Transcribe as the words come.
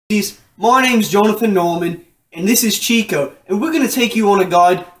My name's Jonathan Norman, and this is Chico, and we're going to take you on a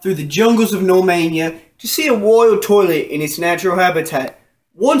guide through the jungles of Normania to see a wild toilet in its natural habitat.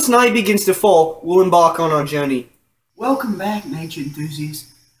 Once night begins to fall, we'll embark on our journey. Welcome back, nature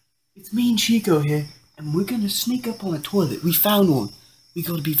enthusiasts. It's me and Chico here, and we're going to sneak up on a toilet. We found one. We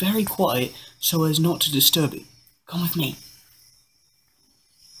got to be very quiet so as not to disturb it. Come with me.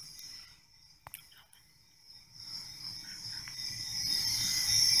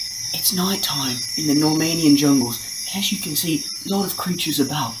 It's night time in the Normanian jungles, and as you can see, a lot of creatures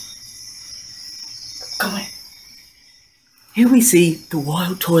about. Come in. Here we see the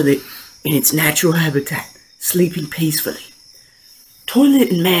wild toilet in its natural habitat, sleeping peacefully.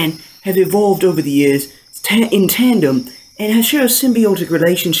 Toilet and man have evolved over the years in tandem and have shared a symbiotic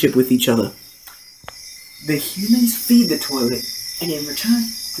relationship with each other. The humans feed the toilet, and in return,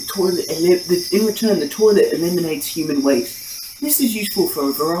 the toilet eliminates human waste. This is useful for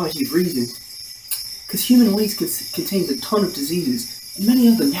a variety of reasons, because human waste contains a ton of diseases and many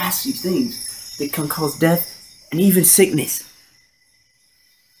other nasty things that can cause death and even sickness.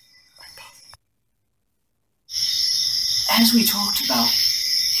 As we talked about,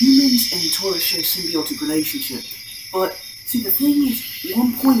 humans and the toilet share a symbiotic relationship, but see, the thing is,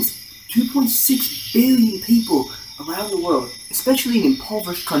 2.6 billion people around the world, especially in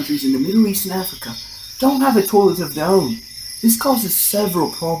impoverished countries in the Middle East and Africa, don't have a toilet of their own. This causes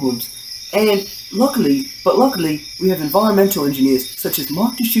several problems, and luckily, we have environmental engineers such as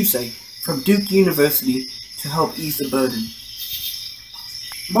Mark DeShusay from Duke University to help ease the burden.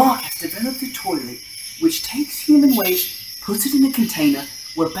 Mark has developed a toilet which takes human waste, puts it in a container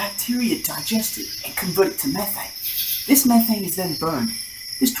where bacteria digest it and convert it to methane. This methane is then burned.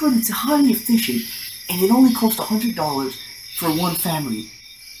 This toilet is highly efficient, and it only costs $100 for one family.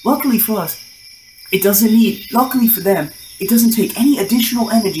 Luckily for us, luckily for them, it doesn't take any additional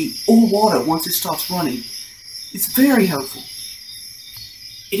energy or water once it starts running. It's very helpful.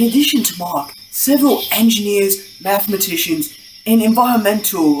 In addition to Mark, several engineers, mathematicians, and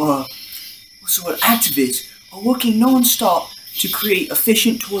environmental activists are working non-stop to create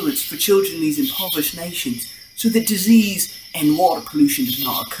efficient toilets for children in these impoverished nations so that disease and water pollution does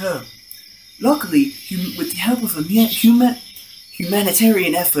not occur. Luckily, with the help of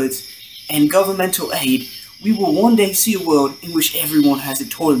humanitarian efforts and governmental aid, we will one day see a world in which everyone has a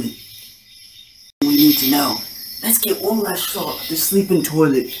toilet. We need to know. Let's get one last shot of the sleeping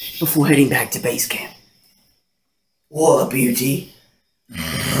toilet before heading back to base camp. What a beauty.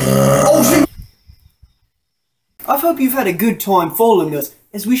 I hope you've had a good time following us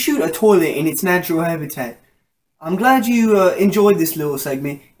as we shoot a toilet in its natural habitat. I'm glad you enjoyed this little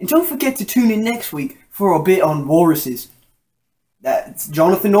segment, and don't forget to tune in next week for a bit on walruses. That's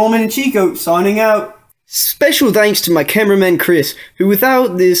Jonathan Norman and Chico signing out. Special thanks to my cameraman Chris, who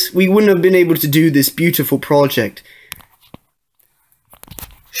without this, we wouldn't have been able to do this beautiful project.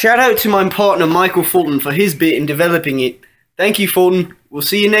 Shout out to my partner Michael Fulton for his bit in developing it. Thank you, Fulton. We'll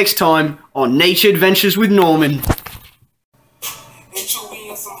see you next time on Nature Adventures with Norman.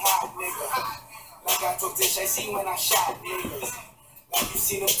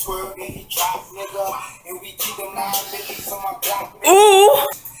 Ooh!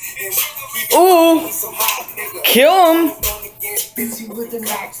 Ooh! Kill him! Busy with the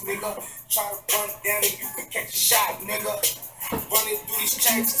knocks, nigga. Try to run down and you can catch a shot, nigga. Running through these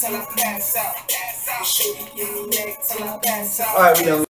tracks till I pass out. Shoot you in the neck till I pass out. Alright, we done.